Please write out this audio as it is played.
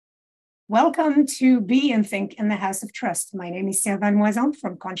Welcome to Be and Think in the House of Trust. My name is Sylvain Moison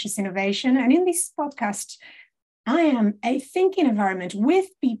from Conscious Innovation. And in this podcast, I am a thinking environment with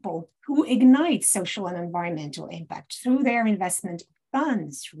people who ignite social and environmental impact through their investment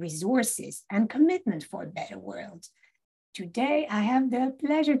funds, resources, and commitment for a better world. Today, I have the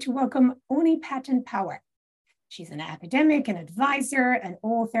pleasure to welcome Aunnie Patton Power. She's an academic, an advisor, an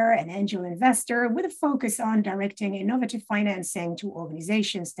author, an angel investor with a focus on directing innovative financing to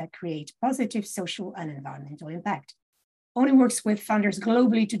organizations that create positive social and environmental impact. Aunnie works with funders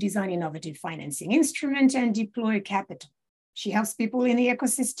globally to design innovative financing instruments and deploy capital. She helps people in the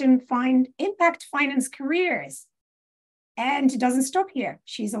ecosystem find impact finance careers. And doesn't stop here.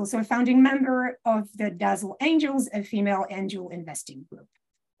 She's also a founding member of the Dazzle Angels, a female angel investing group.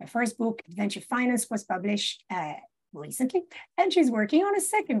 Her first book, Adventure Finance, was published recently, and she's working on a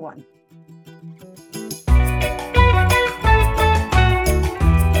second one.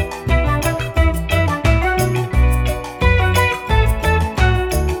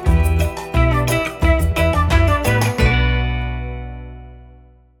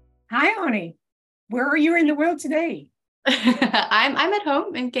 Hi, Aunnie. Where are you in the world today? I'm at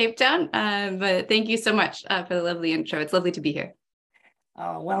home in Cape Town, but thank you so much for the lovely intro. It's lovely to be here.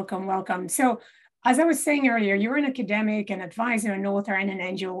 Oh, welcome. So, as I was saying earlier, you're an academic, an advisor, an author, and an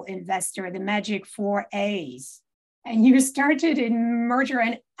angel investor, the magic 4 A's. And you started in merger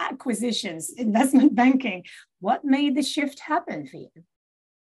and acquisitions, investment banking. What made the shift happen for you?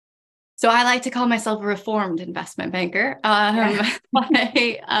 So I like to call myself a reformed investment banker. I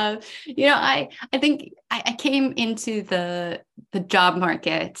think I came into the job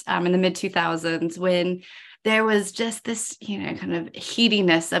market in the mid 2000s when there was just this, kind of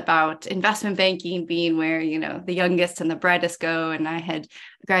heatiness about investment banking being where, the youngest and the brightest go. And I had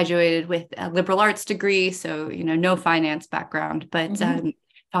graduated with a liberal arts degree, so, no finance background, but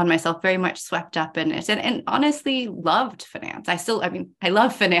found myself very much swept up in it and honestly loved finance. I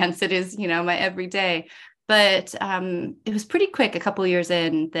love finance. It is, my everyday, but it was pretty quick a couple of years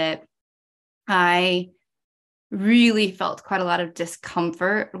in that I really felt quite a lot of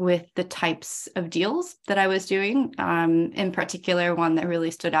discomfort with the types of deals that I was doing. In particular, one that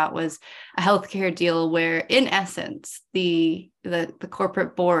really stood out was a healthcare deal where, in essence, the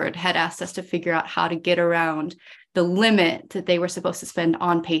corporate board had asked us to figure out how to get around the limit that they were supposed to spend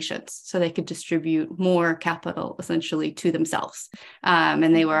on patients so they could distribute more capital essentially to themselves.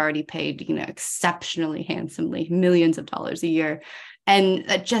 And they were already paid, exceptionally handsomely, millions of dollars a year. And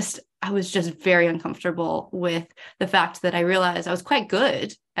I was just very uncomfortable with the fact that I realized I was quite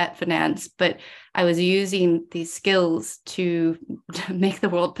good at finance, but I was using these skills to make the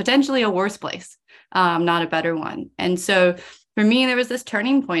world potentially a worse place, not a better one. And so for me, there was this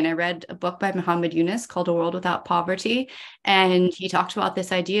turning point. I read a book by Muhammad Yunus called A World Without Poverty, and he talked about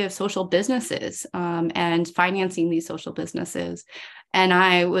this idea of social businesses and financing these social businesses. And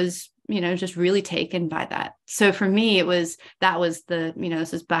I was just really taken by that. So for me, this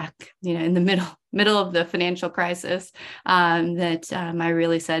was back, in the middle of the financial crisis, that I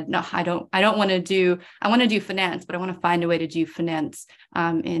really said, no, I want to do finance, but I want to find a way to do finance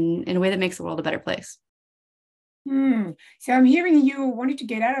in a way that makes the world a better place. So I'm hearing you wanted to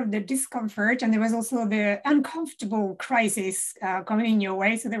get out of the discomfort, and there was also the uncomfortable crisis coming in your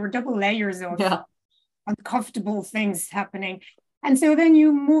way. So there were double layers of uncomfortable things happening. And so then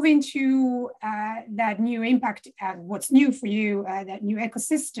you move into that new impact, what's new for you, that new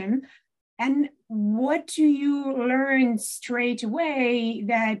ecosystem. And what do you learn straight away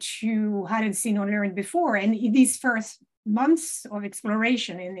that you hadn't seen or learned before in these first months of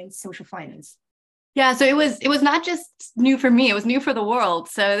exploration in social finance? Yeah, so it was not just new for me; it was new for the world.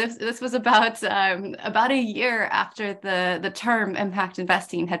 So this was about a year after the term impact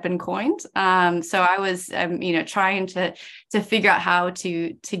investing had been coined. So I was trying to figure out how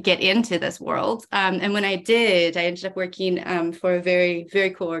to get into this world. And when I did, I ended up working for a very,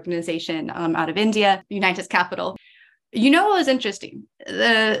 very cool organization out of India, United Capital. What was interesting?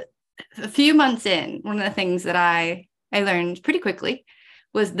 A few months in, one of the things that I learned pretty quickly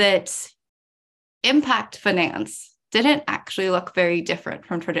was that impact finance didn't actually look very different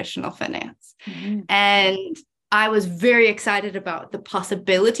from traditional finance. And I was very excited about the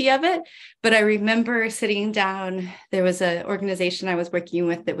possibility of it. But I remember sitting down, there was an organization I was working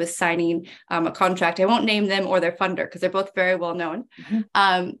with that was signing a contract. I won't name them or their funder because they're both very well known.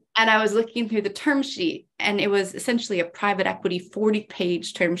 And I was looking through the term sheet, and it was essentially a private equity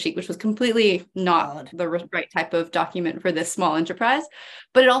 40-page term sheet, which was completely not the right type of document for this small enterprise.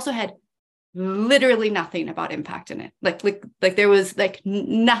 But it also had literally nothing about impact in it. Like there was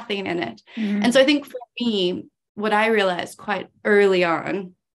nothing in it. And so I think for me, what I realized quite early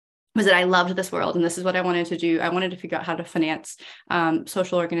on was that I loved this world and this is what I wanted to do. I wanted to figure out how to finance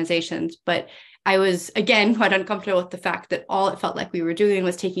social organizations, but I was, again, quite uncomfortable with the fact that all it felt like we were doing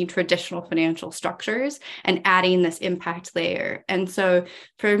was taking traditional financial structures and adding this impact layer. And so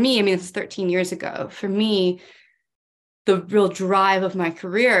for me, I mean, this is 13 years ago, for me, the real drive of my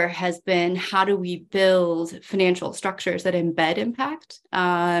career has been, how do we build financial structures that embed impact,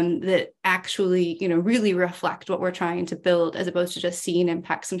 that actually, really reflect what we're trying to build, as opposed to just seeing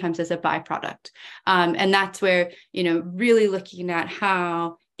impact sometimes as a byproduct. And that's where, really looking at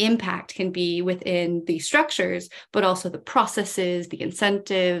how impact can be within the structures, but also the processes, the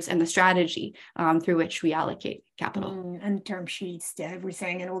incentives, and the strategy through which we allocate capital. And term sheets,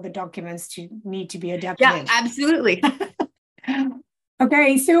 everything, and all the documents need to be adapted. Yeah, absolutely.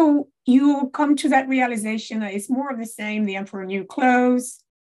 Okay, so you come to that realization that it's more of the same, the emperor new clothes,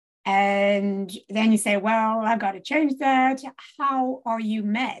 and then you say, well, I got to change that. How are you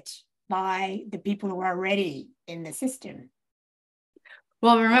met by the people who are already in the system?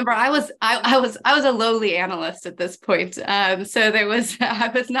 Well, remember, I was a lowly analyst at this point. So I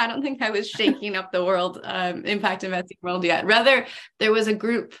don't think I was shaking up the world, impact investing world yet. Rather, there was a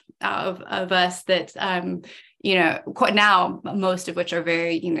group of us that, quite now, most of which are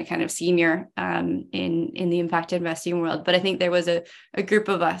very, kind of senior in the impact investing world. But I think there was a group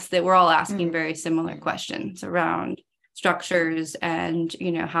of us that were all asking very similar questions around structures and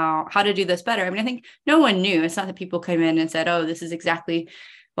how to do this better. I mean, I think no one knew. It's not that people came in and said, oh, this is exactly,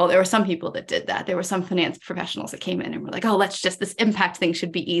 well, there were some people that did that. There were some finance professionals that came in and were like, oh, this impact thing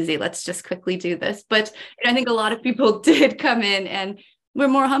should be easy, let's just quickly do this. But I think a lot of people did come in and were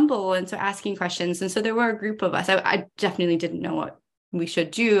more humble, and so asking questions. And so there were a group of us. I definitely didn't know what we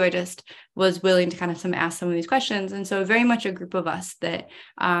should do. I just was willing to kind of ask some of these questions. And so very much a group of us that,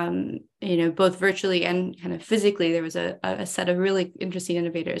 both virtually and kind of physically, there was a set of really interesting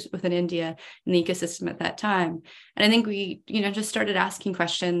innovators within India in the ecosystem at that time. And I think we, just started asking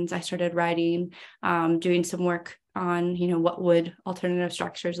questions. I started writing, doing some work on, what would alternative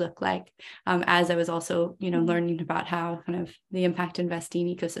structures look like, as I was also, learning about how kind of the impact investing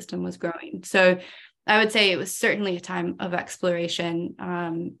ecosystem was growing. So I would say it was certainly a time of exploration,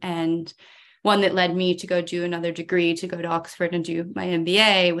 and one that led me to go do another degree, to go to Oxford and do my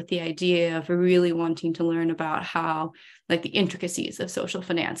MBA, with the idea of really wanting to learn about how, like, the intricacies of social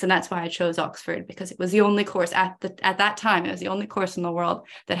finance. And that's why I chose Oxford, because it was the only course at that time, it was the only course in the world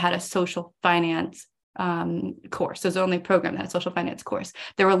that had a social finance course. It was the only program that had a social finance course.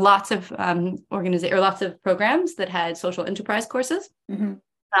 There were lots of lots of programs that had social enterprise courses. Mm-hmm.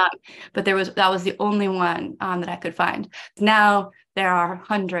 But that was the only one that I could find. Now there are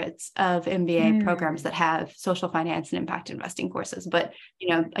hundreds of MBA programs that have social finance and impact investing courses. But,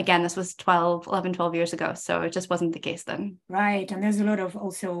 again, this was 12 years ago. So it just wasn't the case then. Right. And there's a lot of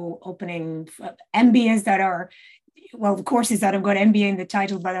also opening MBAs that are, well, the courses that have got MBA in the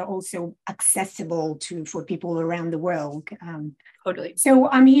title, but are also accessible for people around the world. Totally. So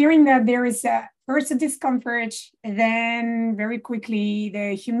I'm hearing that there is first a discomfort, then very quickly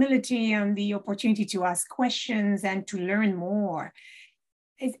the humility and the opportunity to ask questions and to learn more.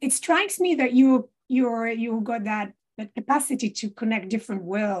 It strikes me that you got that capacity to connect different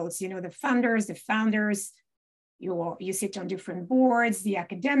worlds. The founders. You sit on different boards, the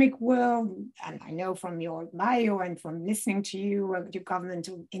academic world, and I know from your bio and from listening to you, your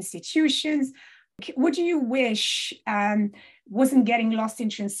governmental institutions. What do you wish wasn't getting lost in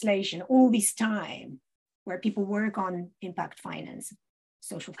translation all this time, where people work on impact finance,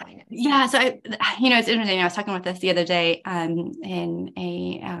 social finance? Yeah, so it's interesting. I was talking about this the other day in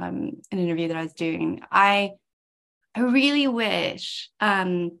an interview that I was doing. I really wish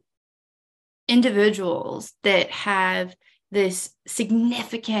individuals that have this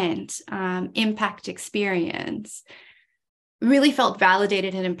significant impact experience really felt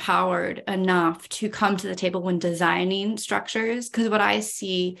validated and empowered enough to come to the table when designing structures. Because what I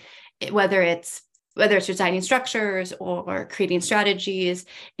see, whether it's designing structures or creating strategies,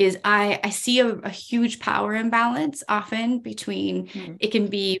 is I see a huge power imbalance often between, it can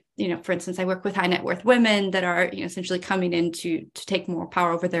be, for instance, I work with high net worth women that are, essentially coming in to take more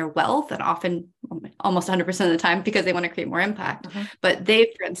power over their wealth, and often almost 100% of the time because they want to create more impact. But they've,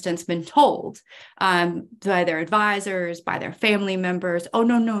 for instance, been told by their advisors, by their family members, oh,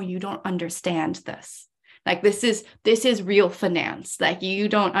 no, you don't understand this. Like, this is real finance. Like, you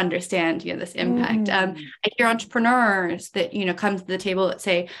don't understand, this impact. I hear entrepreneurs that, come to the table that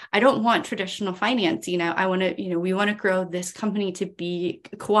say, I don't want traditional finance. I want to, we want to grow this company to be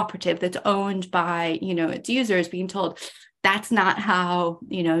cooperative that's owned by, its users, being told, that's not how,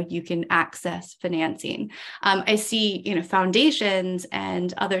 you can access financing. I see, foundations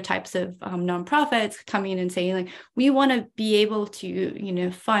and other types of nonprofits coming in and saying, like, we want to be able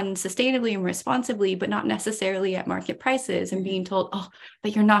to, fund sustainably and responsibly, but not necessarily at market prices, and being told, oh,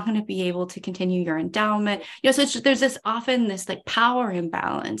 but you're not going to be able to continue your endowment. So there's often this like power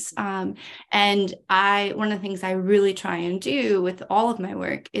imbalance. And one of the things I really try and do with all of my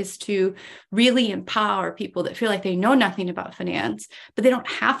work is to really empower people that feel like they know nothing about finance, but they don't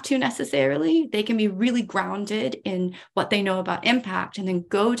have to necessarily. They can be really grounded in what they know about impact, and then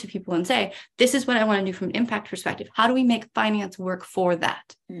go to people and say, this is what I want to do from an impact perspective. How do we make finance work for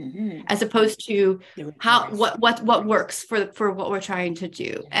that? As opposed to what works for what we're trying to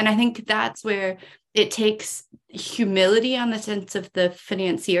do. And I think that's where it takes humility on the sense of the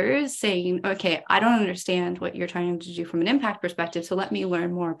financiers saying, okay, I don't understand what you're trying to do from an impact perspective, so let me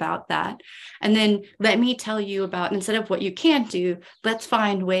learn more about that. And then let me tell you about, instead of what you can't do, let's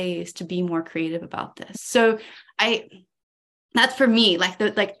find ways to be more creative about this. So that's for me,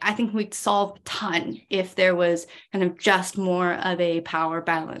 I think we'd solve a ton if there was kind of just more of a power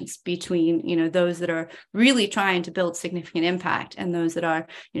balance between, those that are really trying to build significant impact and those that are,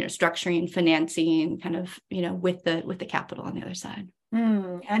 structuring, financing, kind of, with the capital on the other side.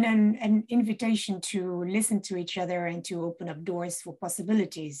 And an invitation to listen to each other and to open up doors for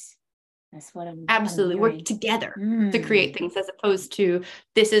possibilities. That's what I'm absolutely work together to create things, as opposed to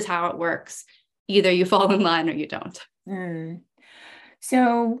this is how it works. Either you fall in line or you don't.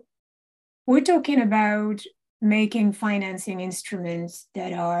 So we're talking about making financing instruments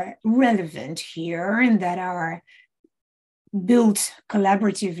that are relevant here and that are built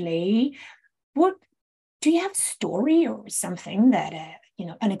collaboratively. What do you have a story or something that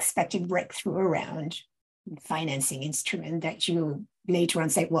unexpected breakthrough around financing instrument that you later on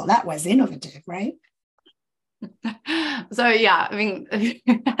say, well, that was innovative, right? So yeah, I mean, I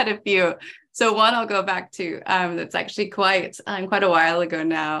had a few. So one I'll go back to that's actually quite a while ago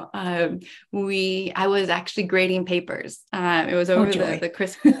now. I was actually grading papers. It was over the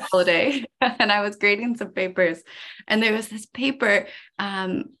Christmas holiday, and I was grading some papers, and there was this paper.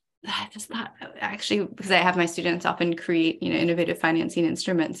 I just thought, actually, because I have my students often create innovative financing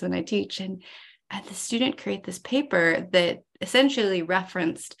instruments when I teach, and the student create this paper that essentially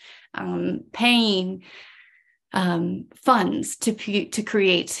referenced paying funds to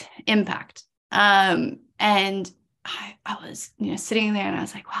create impact. And I was, sitting there and I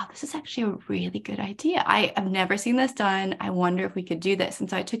was like, wow, this is actually a really good idea. I have never seen this done. I wonder if we could do this. And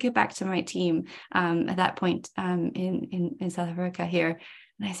so I took it back to my team at that point in South Africa here.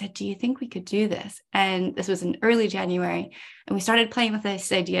 And I said, do you think we could do this? And this was in early January. And we started playing with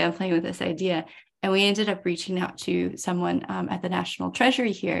this idea. And we ended up reaching out to someone at the National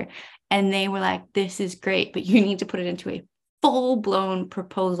Treasury here. And they were like, this is great, but you need to put it into a full-blown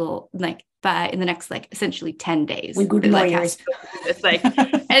proposal, in the next, essentially 10 days. We good lawyers.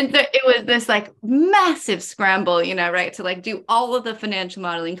 And so it was this massive scramble, right? To do all of the financial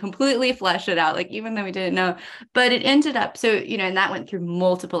modeling, completely flesh it out, even though we didn't know, but it ended up, so, and that went through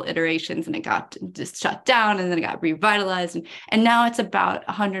multiple iterations, and it got just shut down, and then it got revitalized. And now it's about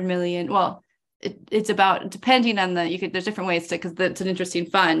 100 million. Well, it's about, depending on there's different ways to, because it's an interesting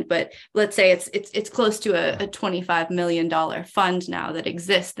fund, but let's say it's close to a $25 million fund now that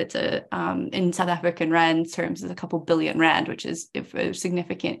exists. That's in South African rand terms is a couple billion rand, which is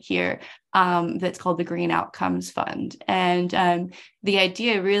significant here. That's called the Green Outcomes Fund. And the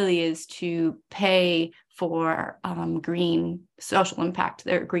idea really is to pay for green social impact,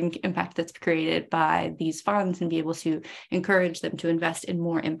 their green impact that's created by these funds, and be able to encourage them to invest in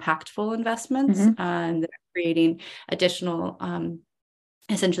more impactful investments that are creating additional,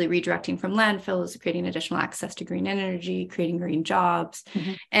 essentially redirecting from landfills, creating additional access to green energy, creating green jobs.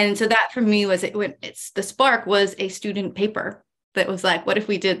 And so that for me was the spark was a student paper that was like, what if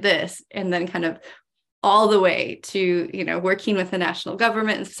we did this? And then kind of all the way to, working with the national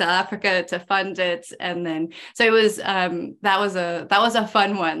government in South Africa to fund it. And then, so it was, that was a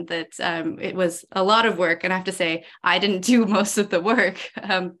fun one that, it was a lot of work. And I have to say, I didn't do most of the work,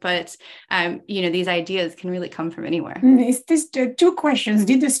 but, these ideas can really come from anywhere. Is this two questions?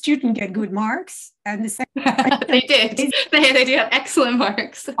 Did the student get good marks? And the second they did. They do have excellent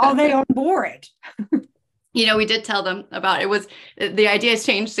marks. Are they on board? We did tell them about it. Was the idea has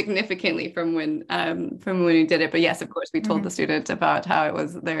changed significantly from when we did it, but yes, of course, we told the student about how it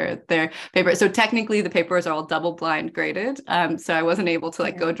was their paper. So technically, the papers are all double blind graded. So I wasn't able to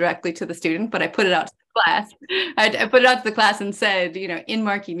go directly to the student, but I put it out to the class. I put it out to the class and said, in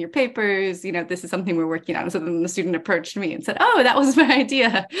marking your papers, this is something we're working on. So then the student approached me and said, oh, that was my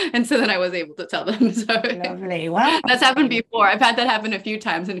idea. And so then I was able to tell them. So lovely. Wow. That's happened before. I've had that happen a few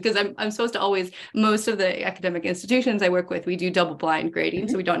times. And because I'm supposed to always, most of the academic institutions I work with, we do double blind grading.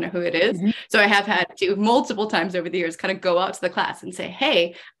 So we don't know who it is. So I have had to multiple times over the years kind of go out to the class and say,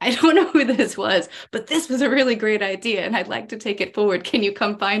 hey, I don't know who this was, but this was a really great idea and I'd like to take it forward. Can you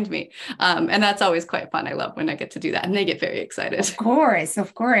come find me? And that's always quite fun. I love when I get to do that and they get very excited. Of course.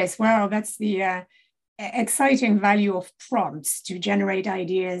 Well, that's the exciting value of prompts to generate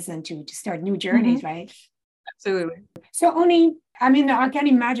ideas and to start new journeys, right? Absolutely. So Aunnie, I can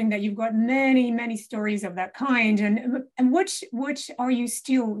imagine that you've got many, many stories of that kind. And what are you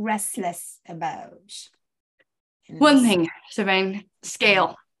still restless about? One thing, Sylvain,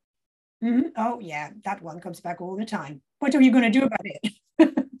 scale. Oh, yeah, that one comes back all the time. What are you going to do about it?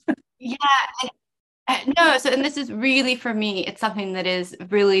 Yeah. No, and this is really, for me, it's something that is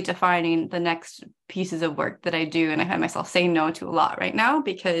really defining the next pieces of work that I do. And I find myself saying no to a lot right now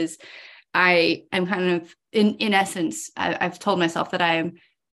because I am kind of, in essence, I've told myself that I am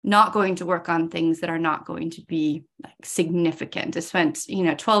not going to work on things that are not going to be significant. I spent,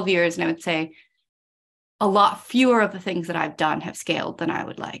 12 years, and I would say a lot fewer of the things that I've done have scaled than I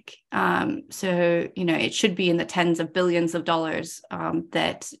would like. So, it should be in the tens of billions of dollars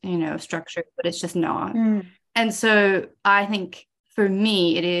that, structured, but it's just not. And so I think for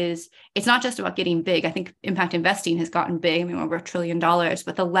me, it's not just about getting big. I think impact investing has gotten big. Over $1 trillion,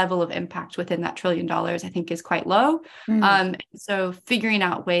 but the level of impact within that $1 trillion, I think, is quite low. So figuring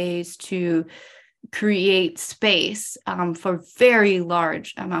out ways to create space for very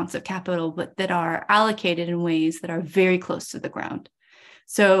large amounts of capital, but that are allocated in ways that are very close to the ground.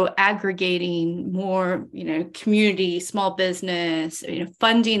 So aggregating more, community, small business,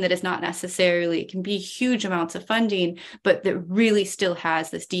 funding that is not necessarily, it can be huge amounts of funding, but that really still has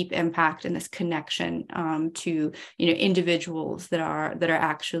this deep impact and this connection to, individuals that are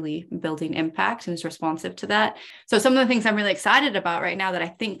actually building impact and is responsive to that. So some of the things I'm really excited about right now that I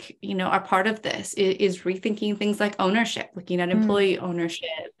think, are part of this is rethinking things like ownership, looking at employee ownership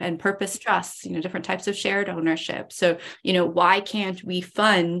and purpose trusts, different types of shared ownership. So, why can't we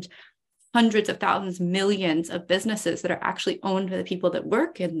fund hundreds of thousands, millions of businesses that are actually owned by the people that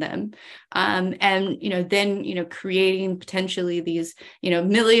work in them. Then creating potentially these,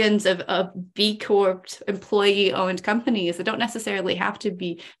 millions of B Corp employee owned companies that don't necessarily have to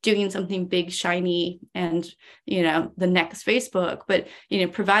be doing something big, shiny, and, the next Facebook, but,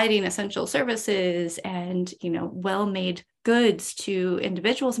 providing essential services and, well-made goods to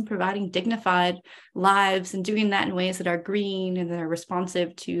individuals and providing dignified lives and doing that in ways that are green and that are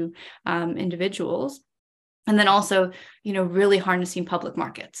responsive to individuals. And then also, really harnessing public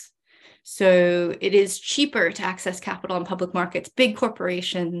markets. So it is cheaper to access capital in public markets. Big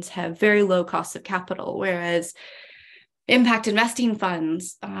corporations have very low costs of capital, whereas impact investing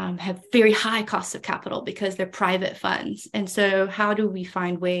funds have very high costs of capital because they're private funds. And so how do we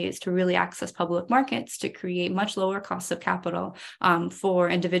find ways to really access public markets to create much lower costs of capital for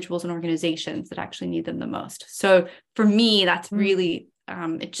individuals and organizations that actually need them the most? So for me, that's really,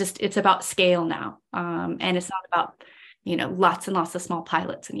 it's about scale now. And it's not about, lots and lots of small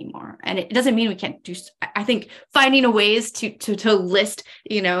pilots anymore. And it doesn't mean we can't do, I think finding a ways to list,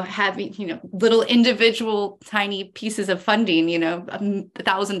 having, little individual tiny pieces of funding,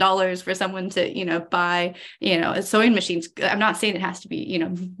 $1,000 for someone to, buy, a sewing machines. I'm not saying it has to be,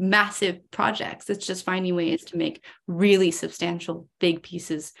 massive projects. It's just finding ways to make really substantial, big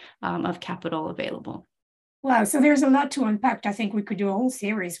pieces of capital available. Wow. So there's a lot to unpack. I think we could do a whole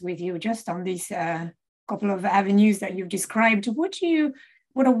series with you just on these couple of avenues that you've described. What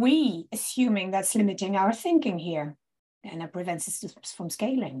are we assuming that's limiting our thinking here and that prevents us from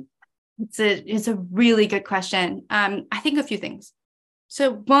scaling? It's a really good question. I think a few things.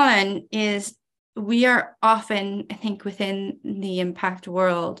 So one is we are often, I think, within the impact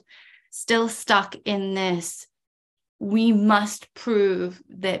world, still stuck in this. We must prove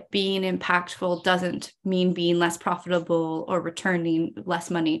that being impactful doesn't mean being less profitable or returning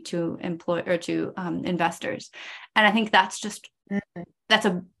less money to investors. And I think that's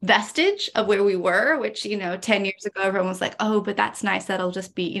a vestige of where we were, which, 10 years ago, everyone was like, oh, but that's nice. That'll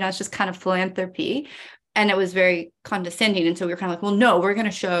just be, it's just kind of philanthropy. And it was very condescending. And so we were kind of like, well, no, we're going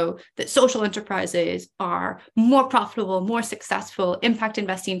to show that social enterprises are more profitable, more successful. Impact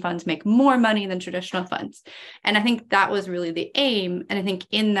investing funds make more money than traditional funds. And I think that was really the aim. And I think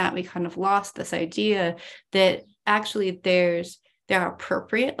in that, we kind of lost this idea that actually there are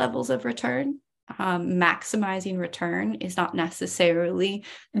appropriate levels of return. maximizing return is not necessarily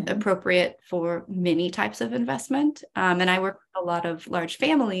appropriate for many types of investment. And I work with a lot of large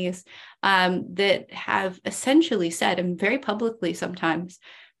families that have essentially said, and very publicly sometimes,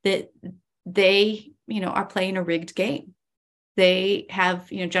 that they, are playing a rigged game. They have,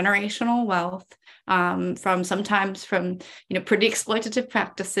 generational wealth sometimes from pretty exploitative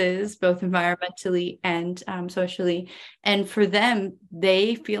practices, both environmentally and socially. And for them,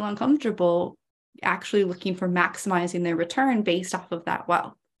 they feel uncomfortable actually looking for maximizing their return based off of that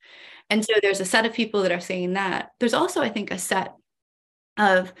wealth. And so there's a set of people that are saying that. There's also, I think, a set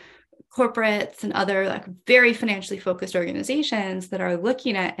of corporates and other like very financially focused organizations that are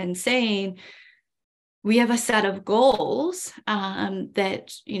looking at and saying, we have a set of goals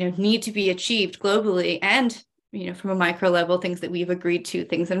that need to be achieved globally, and from a micro level, things that we've agreed to,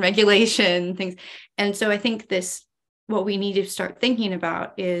 things in regulation, things. And so I think what we need to start thinking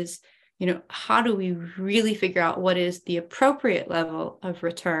about is, how do we really figure out what is the appropriate level of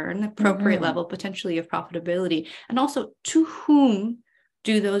return, appropriate level potentially of profitability, and also to whom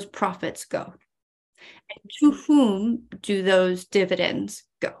do those profits go, and to whom do those dividends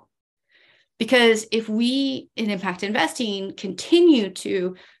go? Because if we, in impact investing, continue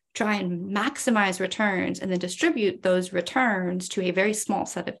to try and maximize returns and then distribute those returns to a very small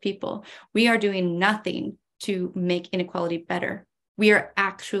set of people, we are doing nothing to make inequality better. We are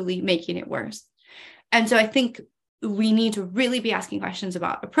actually making it worse. And so I think we need to really be asking questions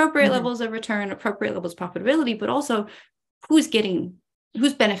about appropriate levels of return, appropriate levels of profitability, but also who's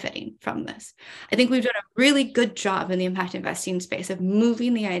benefiting from this. I think we've done a really good job in the impact investing space of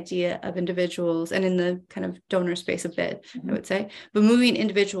moving the idea of individuals, and in the kind of donor space a bit, I would say, but moving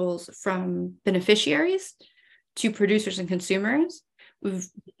individuals from beneficiaries to producers and consumers. We've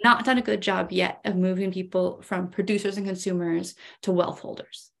not done a good job yet of moving people from producers and consumers to wealth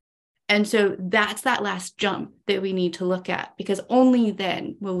holders. And so that's that last jump that we need to look at, because only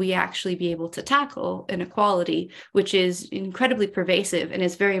then will we actually be able to tackle inequality, which is incredibly pervasive and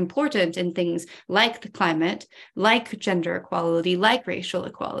is very important in things like the climate, like gender equality, like racial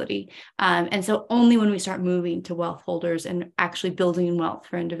equality. And so only when we start moving to wealth holders and actually building wealth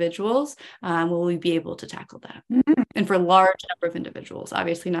for individuals will we be able to tackle that. And for a large number of individuals,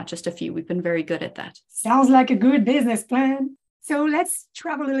 obviously not just a few. We've been very good at that. Sounds like a good business plan. So let's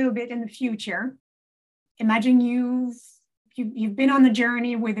travel a little bit in the future. Imagine you've been on the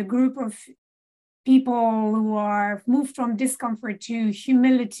journey with a group of people who are moved from discomfort to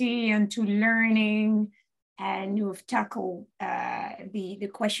humility and to learning, and who have tackled the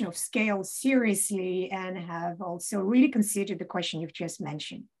question of scale seriously and have also really considered the question you've just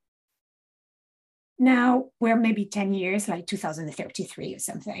mentioned. Now we're maybe 10 years, like 2033 or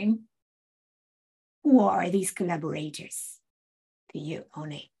something. Who are these collaborators to you,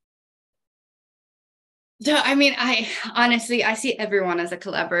 Aunnie? So, I mean, I honestly see everyone as a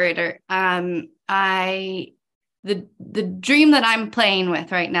collaborator. The dream that I'm playing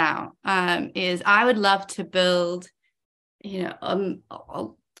with right now is I would love to build, a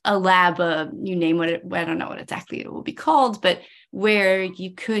lab, you name I don't know what exactly it will be called, but where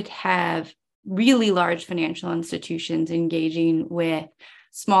you could have really large financial institutions engaging with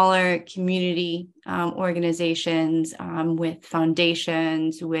smaller community organizations, with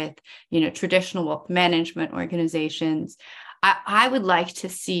foundations, with traditional wealth management organizations. I would like to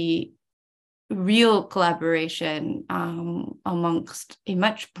see real collaboration amongst a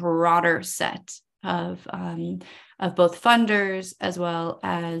much broader set of both funders as well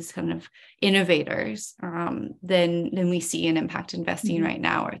as kind of innovators than we see in impact investing right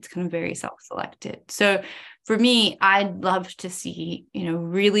now, where it's kind of very self-selected. So for me, I'd love to see,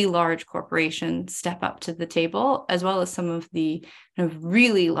 really large corporations step up to the table, as well as some of the kind of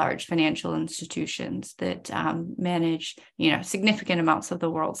really large financial institutions that manage, significant amounts of the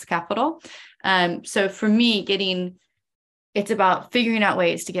world's capital. So for me, it's about figuring out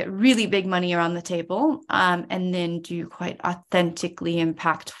ways to get really big money around the table, and then do quite authentically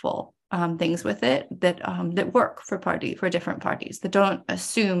impactful things with it that work for different parties, that don't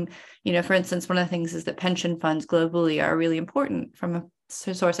assume, for instance, one of the things is that pension funds globally are really important from a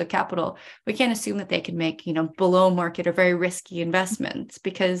source of capital. We can't assume that they can make, below market or very risky investments,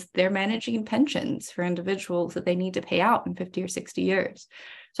 because they're managing pensions for individuals that they need to pay out in 50 or 60 years.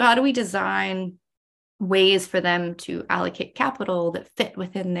 So how do we design ways for them to allocate capital that fit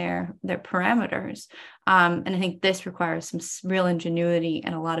within their parameters? And I think this requires some real ingenuity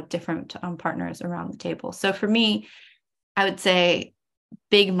and a lot of different partners around the table. So for me, I would say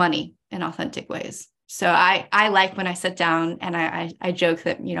big money in authentic ways. So I like when I sit down and I joke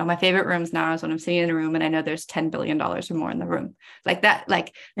that, you know, my favorite rooms now is when I'm sitting in a room and I know there's $10 billion or more in the room. Like that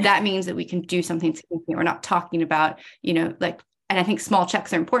means that we can do something significant. We're not talking about, you know, like, and I think small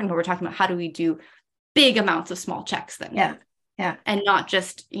checks are important, but we're talking about how do we do big amounts of small checks then? Yeah. Yeah. And not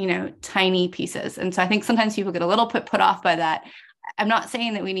just, you know, tiny pieces. And so I think sometimes people get a little put off by that. I'm not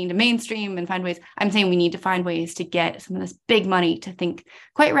saying that we need to mainstream and find ways. I'm saying we need to find ways to get some of this big money to think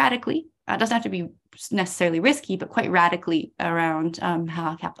quite radically. It doesn't have to be necessarily risky, but quite radically around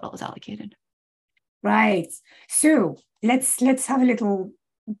how capital is allocated. Right. So let's have a little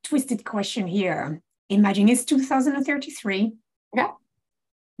twisted question here. Imagine it's 2033. Yeah.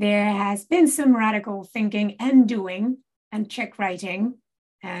 There has been some radical thinking and doing and check writing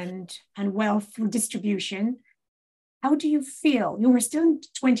and wealth distribution. How do you feel? You were still in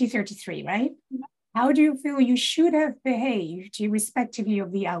 2033, right? How do you feel you should have behaved irrespectively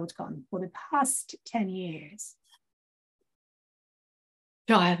of the outcome for the past 10 years?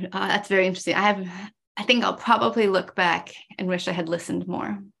 Oh, that's very interesting. I think I'll probably look back and wish I had listened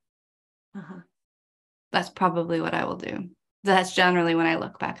more. Uh-huh. That's probably what I will do. That's generally when I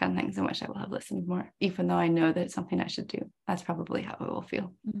look back on things and wish I will have listened more, even though I know that it's something I should do. That's probably how it will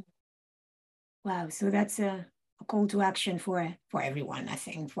feel. Wow. So that's a call to action for everyone, I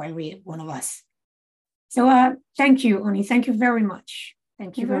think, for every one of us. So thank you, Aunnie. Thank you very much.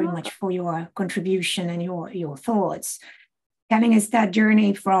 Thank you very much for your contribution and your thoughts, telling us that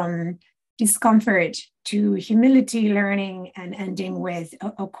journey from discomfort to humility, learning, and ending with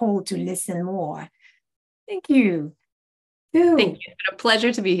a call to listen more. Thank you. Thank you. It's been a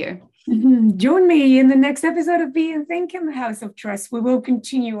pleasure to be here. Join me in the next episode of Be and Think in the House of Trust. We will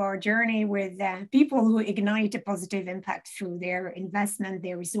continue our journey with people who ignite a positive impact through their investment,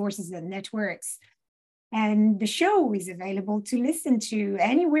 their resources, and networks. And the show is available to listen to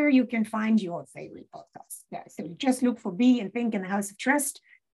anywhere you can find your favorite podcast. Yeah, so just look for Be and Think in the House of Trust,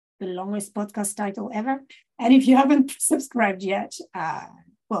 the longest podcast title ever. And if you haven't subscribed yet,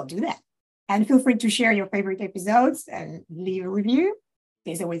 well, do that. And feel free to share your favorite episodes and leave a review.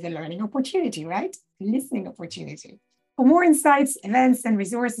 There's always a learning opportunity, right? Listening opportunity. For more insights, events, and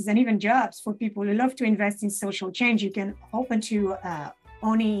resources, and even jobs for people who love to invest in social change, you can hop into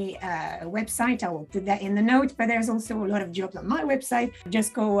Aunnie website. I will put that in the note, but there's also a lot of jobs on my website.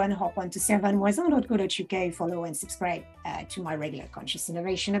 Just go and hop onto servanmoison.co.uk, follow and subscribe to my regular conscious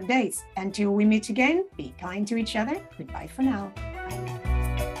innovation updates. Until we meet again, be kind to each other. Goodbye for now. Bye.